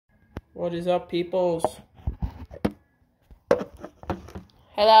What is up, peoples?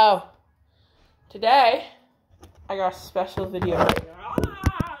 Hello. Today, I got a special video.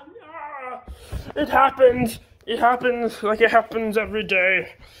 It happens. It happens like it happens every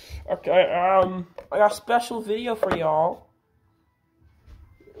day. Okay, I got a special video for y'all.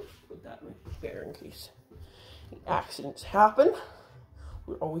 Put that there in case accidents happen.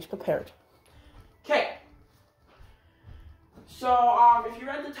 We're always prepared. Okay. So, if you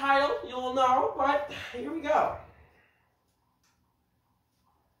read the title, you'll know, but here we go.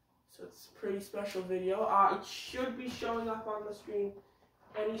 So it's a pretty special video. It should be showing up on the screen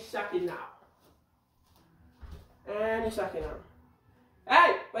any second now. Any second now.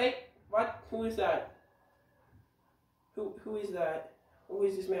 Hey, wait, what? Who is that? Who is that? Who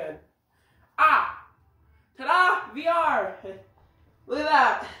is this man? Ah! Ta-da! VR! Look at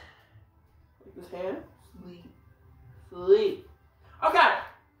that! Look at his hand. Sleep. Okay.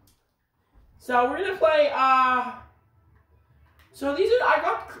 So we're gonna play, so these are, I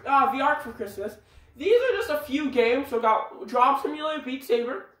got VR for Christmas. These are just a few games. So I got Drop Simulator, Beat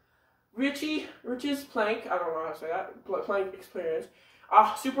Saber, Rich's Plank, I don't know how to say that, Plank Experience,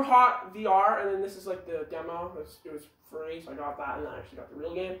 Super Hot VR, and then this is like the demo. It was free, so I got that, and I actually got the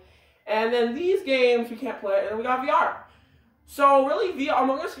real game. And then these games we can't play, and then we got VR. So really, VR,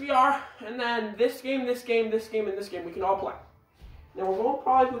 Among Us VR, and then this game, and this game we can all play. Now we won't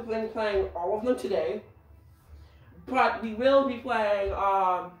probably be playing all of them today, but we will be playing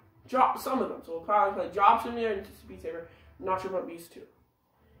some of them. So we'll probably play Drop Simulator and Beat Saber. I'm not sure about these two.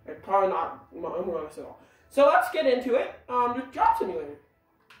 And probably not Among Us at all. So let's get into it. Drop Simulator.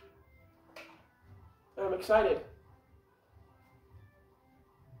 I'm excited.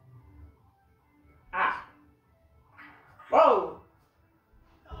 Ah. Whoa!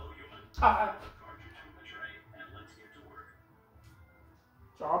 Hello, human. And let's get to work.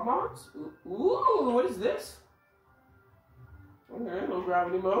 Job mods? Ooh, what is this? Okay, low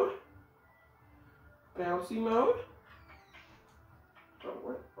gravity mode. Bouncy mode. Oh,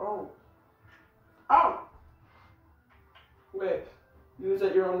 what? Oh. Oh! Wait. Use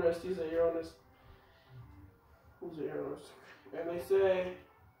at your own risk. Use at your own risk. Use at your own risk. And they say...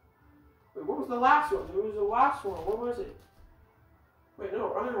 Wait, what was the last one? There was the last one. What was it? Wait,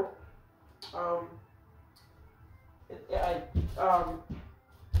 no, I don't know.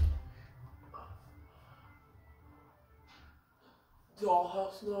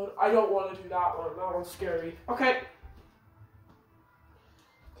 Dollhouse mode. I don't want to do that one. That one's scary. Okay.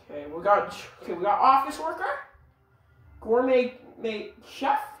 Okay, we got office worker, gourmet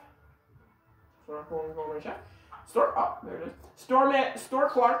chef. Gourmet chef. Store. Oh, there it is. Store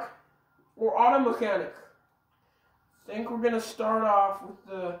clerk, or auto mechanic. I think we're gonna start off with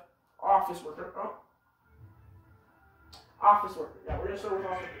the office worker. Oh. Office worker. Yeah, we're gonna start with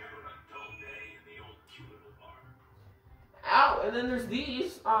office worker. Ow, and then there's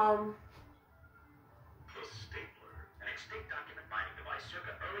these, The stapler, an extinct document binding device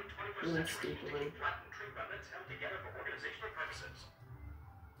circa early 21st century to keep flattened tree remnants held together for organizational purposes.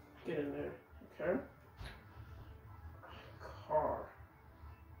 Get in there, okay. Car.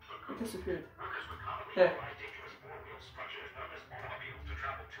 It disappeared. Workers would commonly Yeah. utilize dangerous four-wheel structures known as automobiles to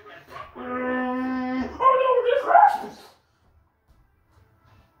travel to and from work. Oh no, we're gonna crash!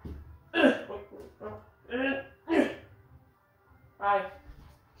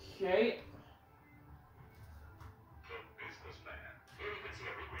 Okay. The businessman. Here you can see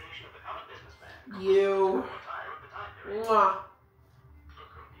a recreation of the common businessman. You. Mwah. The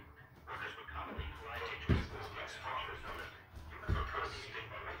commute. Workers would commonly utilize dangerous four-wheel structures known as the stapler.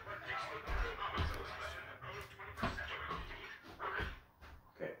 An extinct document binding device circa early 21st century to keep workers.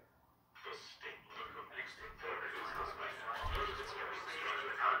 Okay. The stapler. An extinct document binding device. Here you can see a recreation of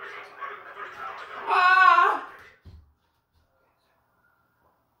the common businessman. Ah!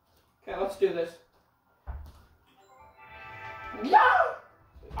 Okay, let's do this. No!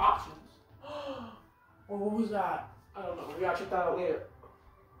 Options. Oh, what was that? I don't know. We gotta check that out later.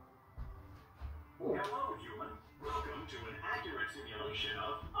 Ooh. Hello, human. Welcome to an accurate simulation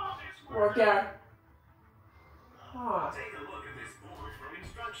of office Work there. Huh. Take a look at this board for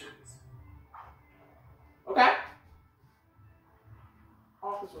instructions. Okay.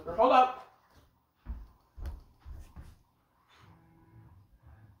 Office worker. Hold up.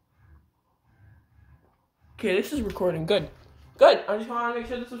 Okay, this is recording. Good. Good. I just want to make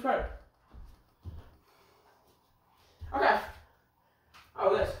sure this is right. Okay.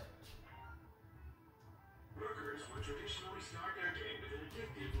 Oh, this. Workers would traditionally start their day with an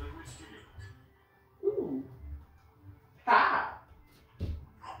addictive liquid stimulant. Ooh. Ha!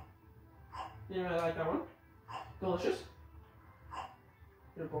 Didn't really like that one. Delicious.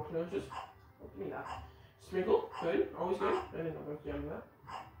 Your bowl. Both noses. Give me that. Sprinkle, good, always good. I didn't know there was that.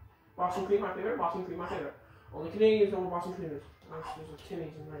 Boston cream, my favorite. Boston cream, my favorite. Only Canadians know what Boston cream is. Unless there's a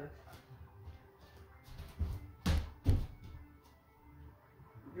Timmy's in there.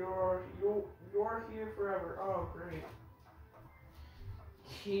 You're here forever. Oh, great.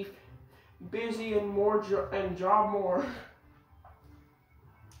 Keep busy and job more.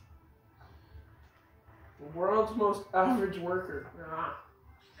 World's most average worker. Ah.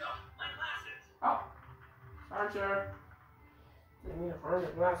 No, my glasses. Oh. Sorry, sir. I need to find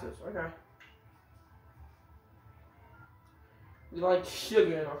your glasses. Okay. We like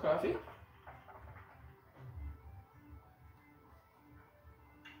sugar in our coffee.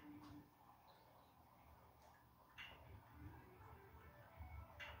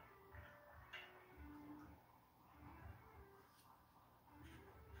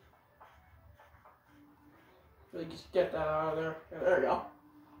 Really just get that out of there. Yeah, there we go.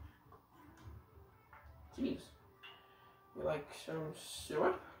 Jeez. You like some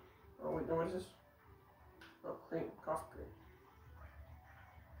syrup? Oh wait, no, what is this? Oh, cream, coffee cream.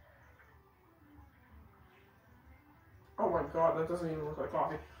 Oh my god, that doesn't even look like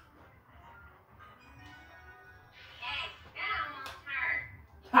coffee. Hey, that almost hurt.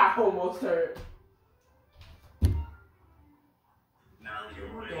 That almost hurt. Now that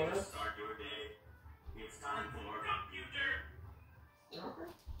you're ready to start your day, it's time for computer. Okay.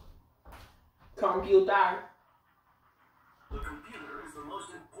 Computer. The computer is the most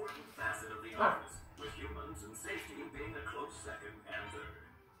important facet of the office, with humans and safety being a close second and third.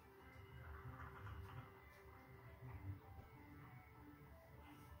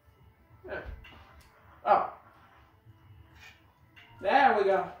 Yeah. Oh. There we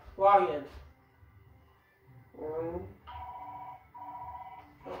go. Log in. Oh.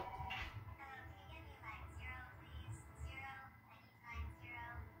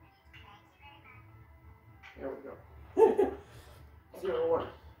 There we go. 01.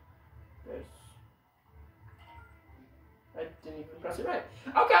 Yes. I didn't even press it right.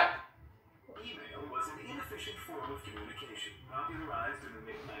 Okay. Email was an inefficient form of communication, popularized in the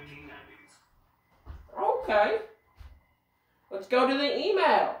mid-1990s. Okay. Let's go to the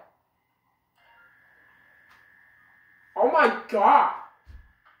email. Oh my god.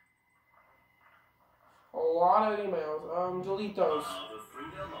 A lot of emails. Delete those. The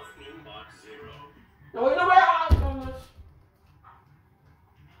freedom of inbox zero. No, wait, no, wait. Oh, goodness.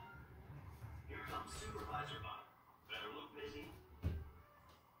 Here comes Supervisor Bob. Better look busy.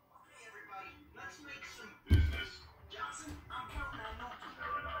 Okay, everybody, let's make some business. Johnson, I'm counting on you to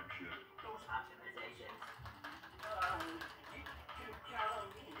paradigm shift. Those optimizations. You can count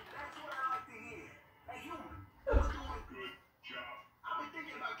on me. That's what I like to hear. Hey, human, you're doing a good job. I've been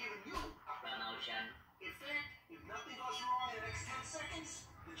thinking about giving you a promotion. In fact, if nothing goes wrong in the next 10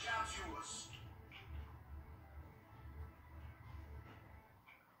 seconds, the job's yours.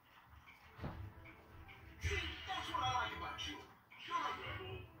 See, that's what I like about you. You're a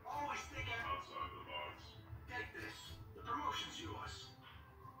rebel. Always thinking outside the box. Take this. The promotion's yours.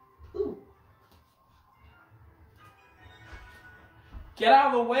 Ooh. Get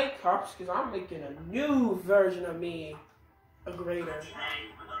out of the way, cops, because I'm making a new version of me a grader. Hey,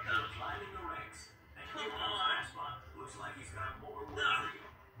 look out, climbing the ranks. And come on. Spot. Looks like he's got more work for you.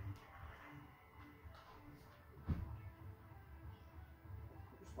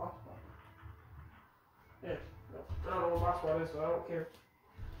 Box spot. Yeah, no. I don't know what box spot is, so I don't care.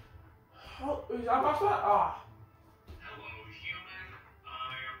 Oh, is that box spot? Ah. Hello, human.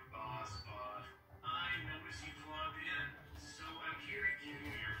 I'm Boss Bot. I noticed you've logged in, so I'm here to give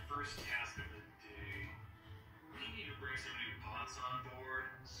you your first task of the day. We need to bring some new bots on board,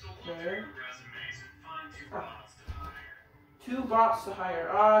 so look through your resumes and find two bots to hire. 2 bots to hire.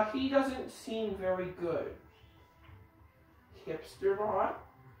 He doesn't seem very good. Hipster bot.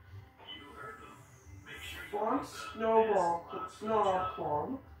 You heard them. Make sure you Font use the Snowball best Snowball bots for the job.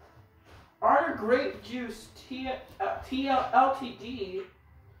 Plum. Art Grape Juice TLTD.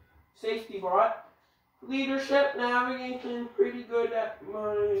 Safety bot. Leadership, navigation, pretty good at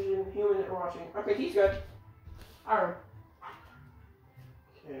managing human watching. Okay, he's good. Alright.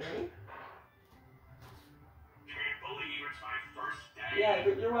 Okay. Can't believe it's my first day. Yeah,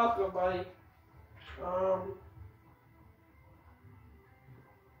 you're welcome, buddy.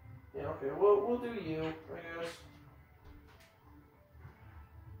 Yeah, okay, we'll do you, I guess.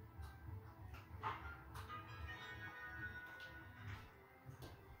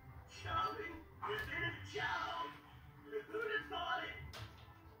 Charlie, you did a job. Who'd have thought it?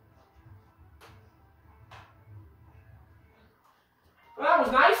 Well, that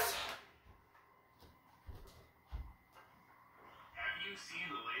was nice. Have you seen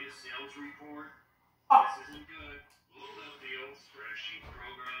the latest sales report? Oh. This isn't good. Load up the old spreadsheet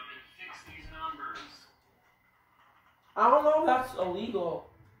program and fix these numbers. I don't know if that's illegal.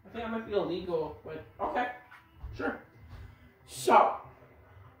 I think that might be illegal, but okay, sure. So,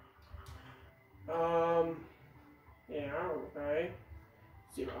 yeah, okay,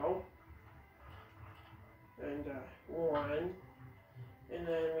 0, and 1, and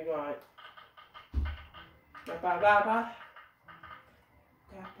then we got da ba ba ba,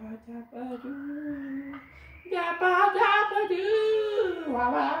 da ba da ba doo, da ba da ba doo, wa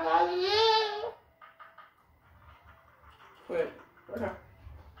wa wa doo. Wait, okay.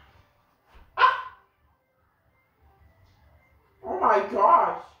 Ah! Oh my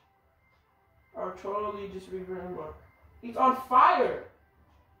gosh! I totally just remember. He's on fire!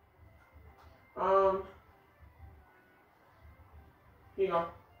 Here you go.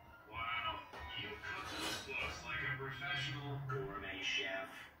 Wow, you cooked this looks like a professional gourmet chef.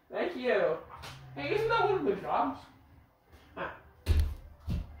 Thank you. Hey, isn't that one of the jobs? Ah.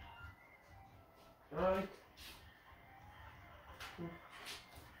 Alright.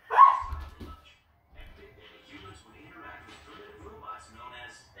 Humans would interact with primitive robots known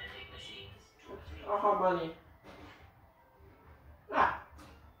as vending machines to obtain Oh, money. Ah.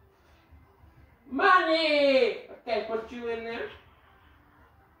 Money! Okay, put you in there.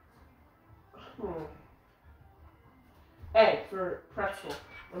 Hey, for pretzel.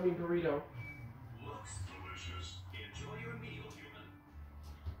 I mean burrito. looks delicious. Enjoy your meal, human.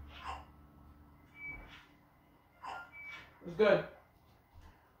 It's good.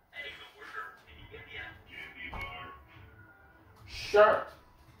 Hey, coworker, can you get me a candy bar? Sure.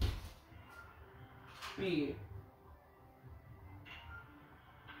 B.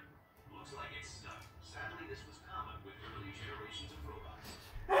 Looks like it's stuck. Sadly, this was common with early generations of robots.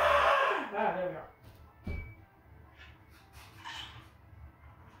 Ah, there we go.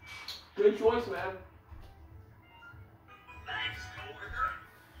 Good choice, man. Thanks, coworker.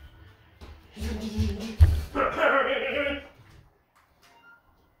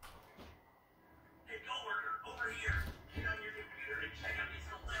 Hey, coworker, over here. Get on your computer and check out these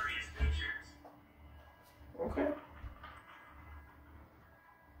hilarious pictures. Okay.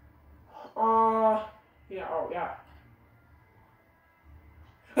 Yeah, oh, yeah.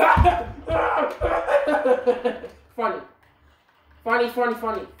 Funny. Funny, funny,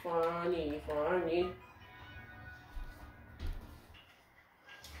 funny. Funny, funny.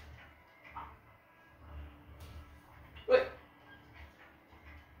 Wait.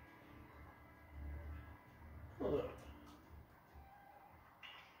 Hold on.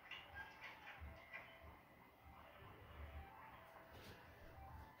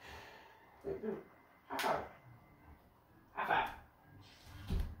 High five. High five.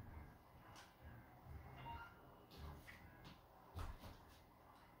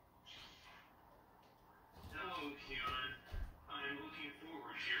 Hello, human. I'm looking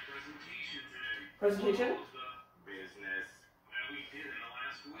forward to your presentation today. Presentation? All of the business that we did in the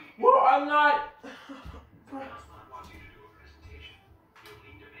last week. Well, I'm not. I want you to do a presentation. You'll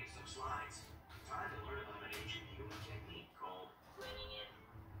need to make some slides. Time to learn about an ancient human technique called bringing in.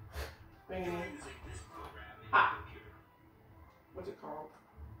 Bringing in. Using this program in Ah. your computer. What's it called?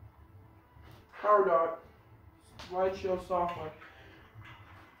 PowerDot. Slideshow software.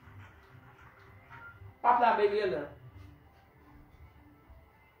 Pop that baby in there.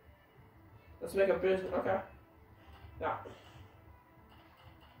 Let's make a business. Okay. Yeah.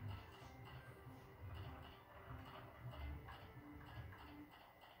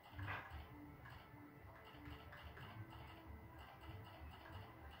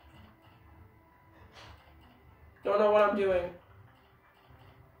 Don't know what I'm doing.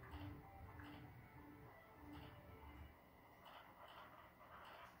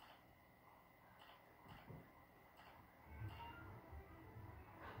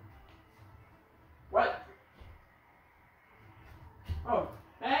 What? Oh,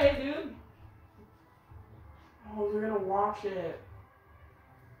 hey, dude. Oh, we're gonna watch it.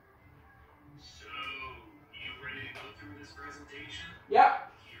 So, you ready to go through this presentation?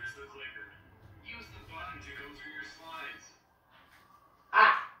 Yep. Here's the clicker. Use the button to go through your slides.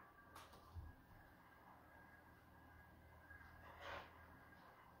 Ah.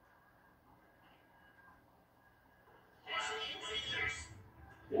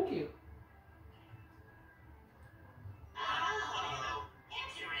 Thank you.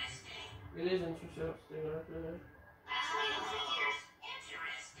 It is interesting.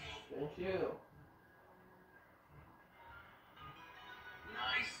 Thank you.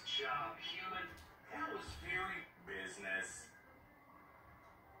 Nice job, human. That was very business.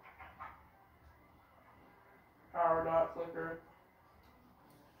 PowerDot clicker.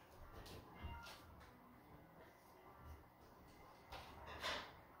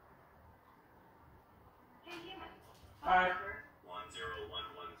 Alright.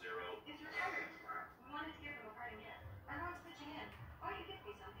 10110. It's retired. We wanted to give him a parting gift. Everyone's pitching in. Why don't you give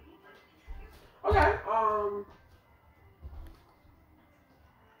me something you'd like to contribute? Okay, oh.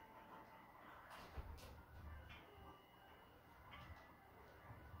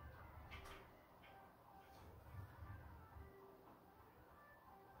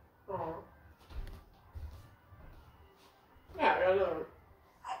 Yeah, I got another one.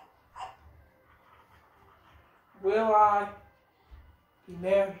 Will I be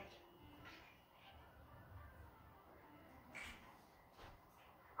married?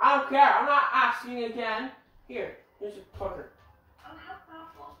 I don't care. I'm not asking again. Here's a poker. Oh, how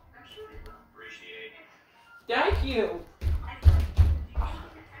thoughtful. I'm sure we will. Appreciate it. Thank you. I do you think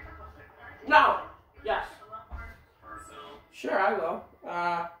your typical flirtation? No. Yes. A lot more. Personal. Sure, I will.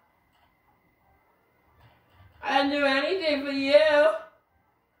 I didn't do anything for you.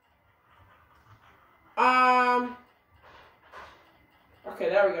 Okay,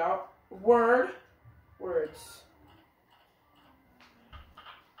 there we go. Words.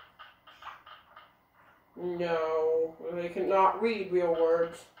 No, they cannot read real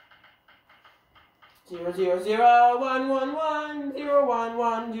words. 0 0 0 1 1 1 0 1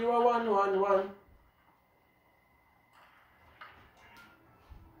 1 0 1 1 1.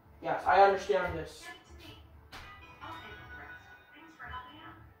 Yes, I understand this. Give it to me. I'll pay for the rest. Thanks for helping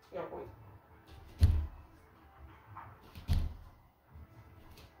out. Yeah, wait.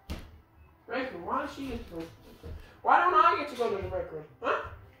 Break room. Why does she get to go? Why don't I get to go to the break room? Huh?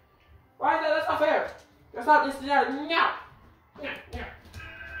 Why is that? That's not fair. That's not this. No. No. Things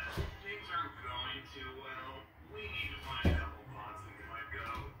aren't going too well. We need to find a couple pods that might go.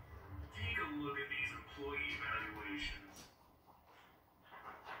 Take a look at these employee evaluations.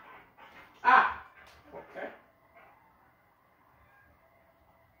 Ah. Okay.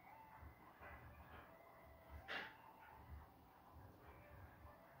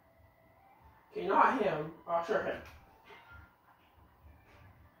 Okay, not him. Oh, sure, him.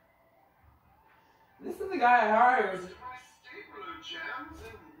 This is the guy I hired. My stapler jams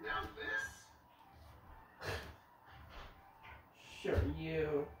and now this? Sure,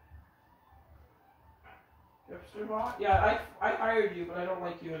 you. Hipster bot? Yeah, I hired you, but I don't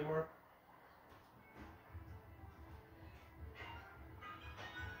like you anymore.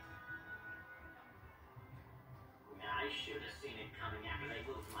 I should have seen it coming after they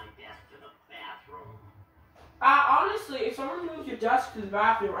moved my desk to the bathroom. Honestly, if someone moves your desk to the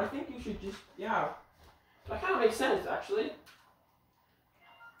bathroom, I think you should just, yeah. That kind of makes sense, actually.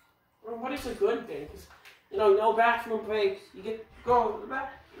 Well, what is a good thing? 'Cause, no bathroom breaks. You get to go to the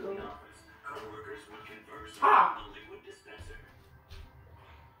bathroom. In the office, co-workers would converse Ah. on the liquid dispenser.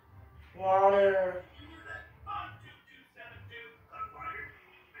 Water. You knew that? 2272 acquired.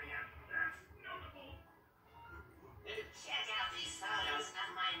 Man, that's notable. Check out these photos of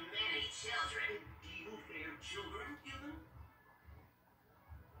my many children. Do you bear children, human?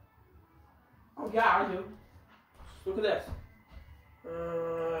 Oh, yeah, I do. Look at this.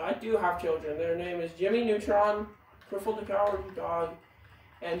 I do have children. Their name is Jimmy Neutron, Criffle the Cowardly Dog,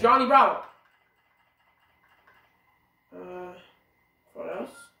 and Johnny Bravo. What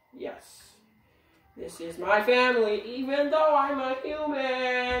else? Yes. This is my family, even though I'm a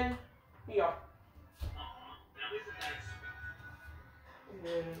human. Yeah. Aw, now isn't that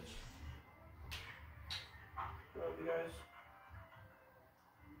sweet? And love you guys.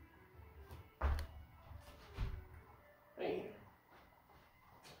 Hey.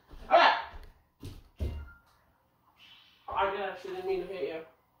 Okay. Oh, I actually didn't mean to hit you.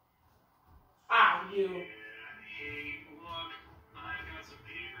 Ah, you. Hey, look, I got some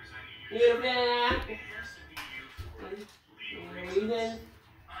papers I need You man. It has to be you for legal reasons. Reason.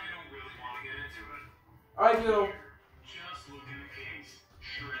 I don't really want to get into it. I do. Just look in the case.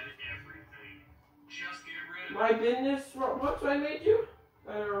 Shred everything. Just get rid of My business. What I made you?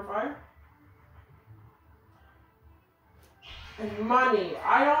 Better on fire. And money.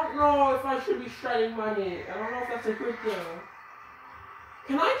 I don't know if I should be shredding money. I don't know if that's a good thing.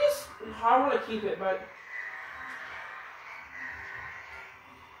 Can I just? I want to keep it, but.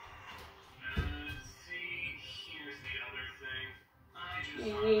 See, here's the other thing. I just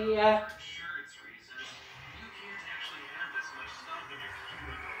Yeah. for insurance reasons, you can't actually have this much stuff in your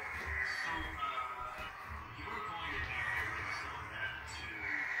cubicle. So, you're going to need to get some of that too.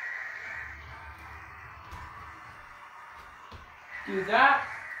 Do that.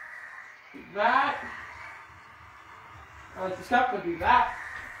 Do that. I like the stuff, but do that.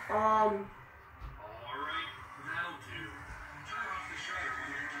 Alright, that'll do. Turn off the shredder when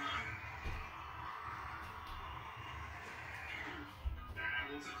you're done. That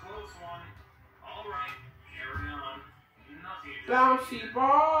was a close one. Alright, carry on. Bouncy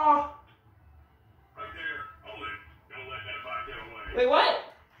ball. Right there. Hold it. Don't let that bot get away. Wait, what?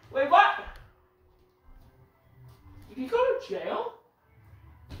 Wait, what? Did he go to jail?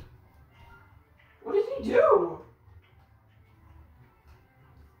 What did he do?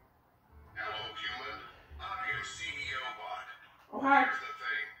 Hello, human. I am CEO Bot. Oh, hi. Here's the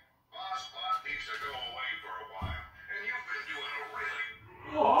thing. Boss Bot needs to go away for a while, and you've been doing a really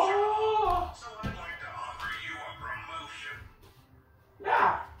Oh, so I'd like to offer you a promotion.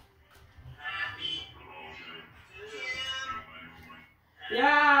 yeah. Happy promotion. Yeah.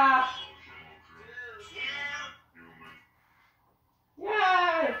 Yeah.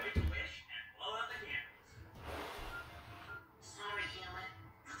 Yay. Wish and blow out the candles. Sorry, human.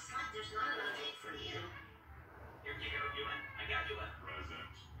 Looks like there's not enough cake for you. Here you go, human. I got you a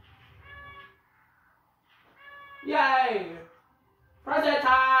present. Yay. Present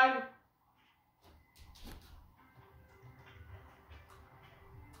time.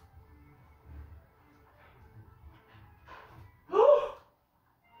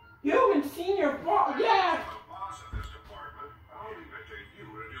 You haven't seen your boss. Yeah. I'm the boss of this department. I'll leave it to you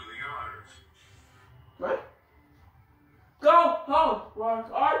to do the honors. What? Go home.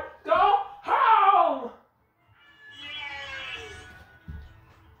 Work hard. Go home. Yay!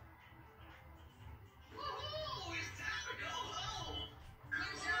 Woohoo! It's time to go home.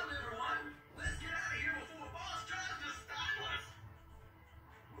 Good job, everyone. Let's get out of here before the boss tries to stop us.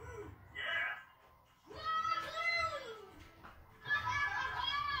 Woo! Yeah.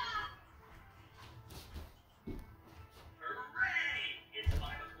 Hooray! It's 5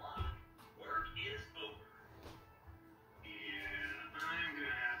 o'clock. Work is over. Yeah, I'm gonna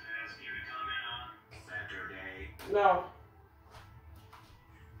have to ask you to come in on Saturday. No.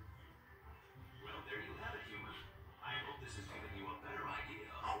 Well, there you have it, human. I hope this has given you a better idea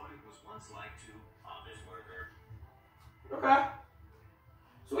of what it was once like to office worker. Okay.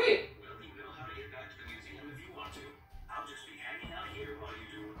 Sweet. Well, you know how to get back to the museum if you want to. I'll just be hanging out here while you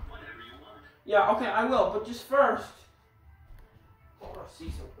do whatever you want. Yeah, okay, I will, but just first. I want to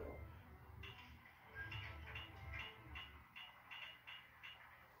see something.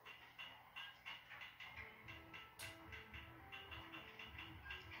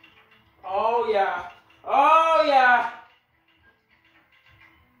 Oh, yeah. Oh, yeah.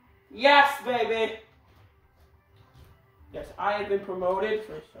 Yes, baby. Yes, I have been promoted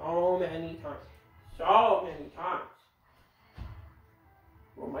for so many times. So many times.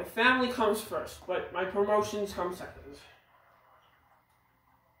 Well, my family comes first, but my promotions come second.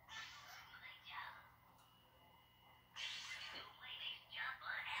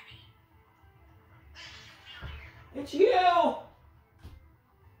 It's you!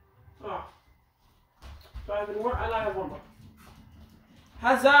 Oh. So I have been and I have one more.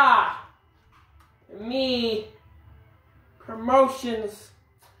 Huzzah! Me. Promotions.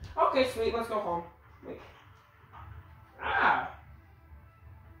 Okay, sweet, let's go home. Wait. Ah.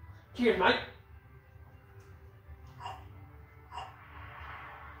 Cheers, mate.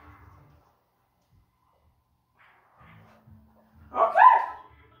 Okay.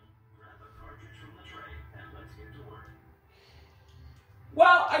 Grab a cartridge from the tray and let's get to work.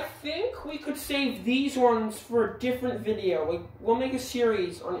 Well, I think we could save these ones for a different video. We'll make a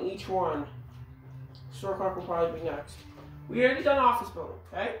series on each one. Store Clock will probably be next. We already done office building,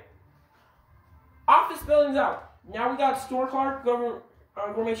 okay? Office building's out. Now we got Store Clock,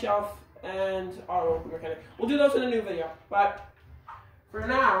 Gourmet Shelf, and Auto Mechanic. We'll do those in a new video. But for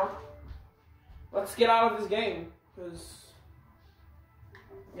now, let's get out of this game. Because,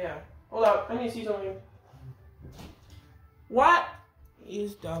 yeah. Hold up, I need to see something. What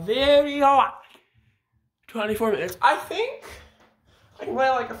is the video? 24 minutes. I think I can play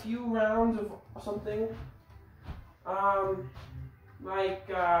like a few rounds of something. I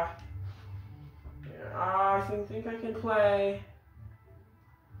think I can play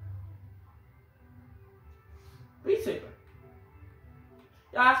Beat Saber.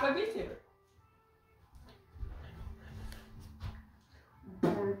 Yeah, that's my Beat Saber.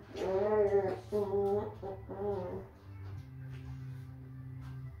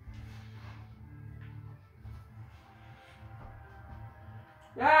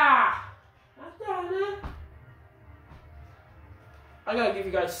 Yeah! That's done it. I gotta give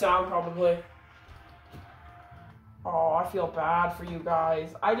you guys sound probably. Oh, I feel bad for you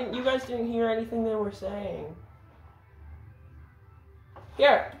guys. You guys didn't hear anything they were saying.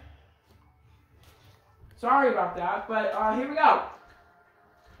 Here. Sorry about that, but here we go.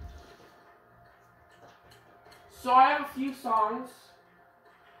 So I have a few songs.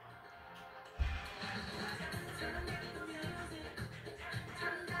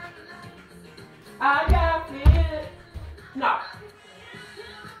 I got it. No.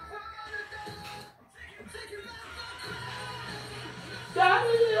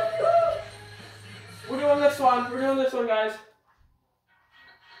 one. We're doing this one, guys.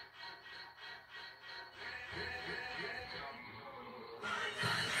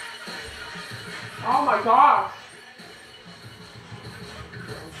 Oh my gosh.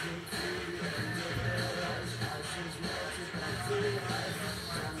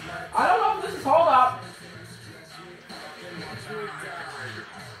 I don't know if this is hold up.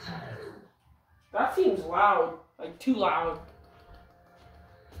 That seems loud. Like too loud.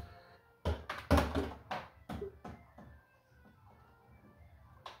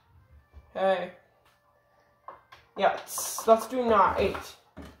 Hey. Yeah, let's do not 8.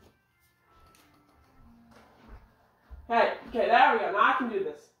 Hey, okay, there we go. Now I can do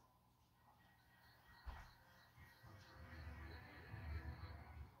this.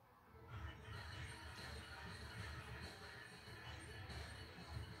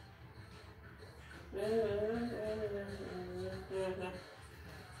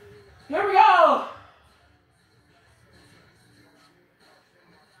 Here we go!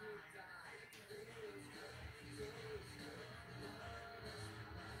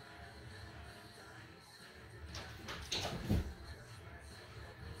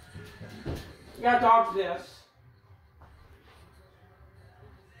 You gotta dodge this.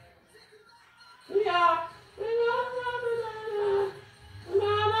 Yeah.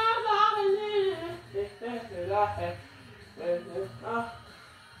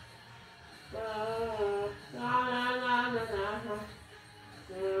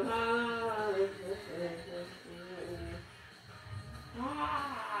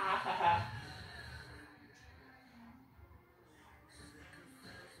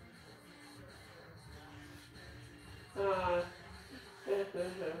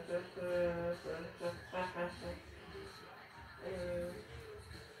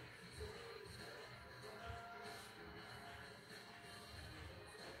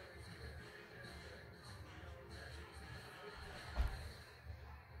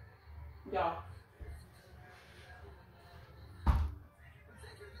 Yeah.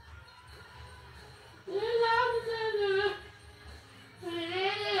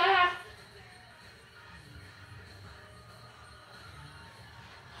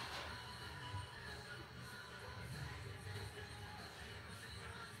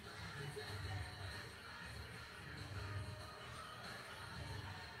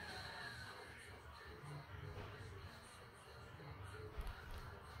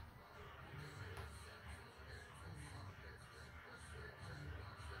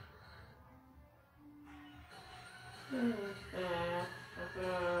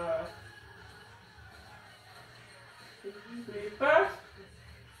 First.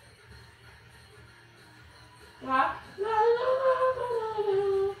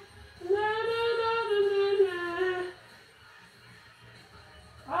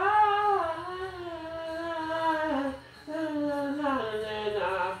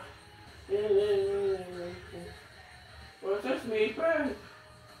 What's this me first?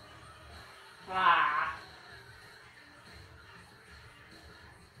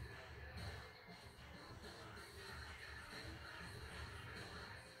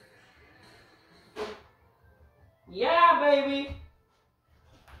 Yeah, baby.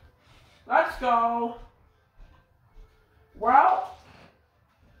 Let's go. Well,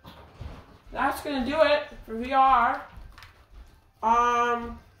 that's gonna do it for VR.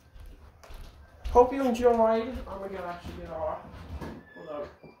 Hope you enjoyed. Oh my god, I should get off. Hold on.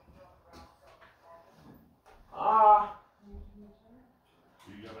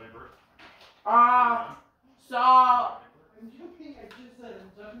 Do you have any birth? So,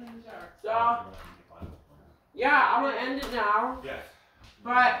 yeah, I'm gonna end it now. Yes.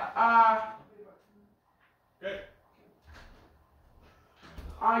 But, Good.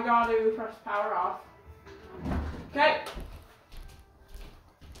 I gotta press power off. Okay.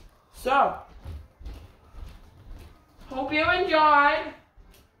 So, hope you enjoyed.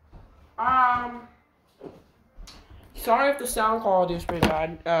 Sorry if the sound quality is pretty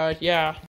bad. Yeah.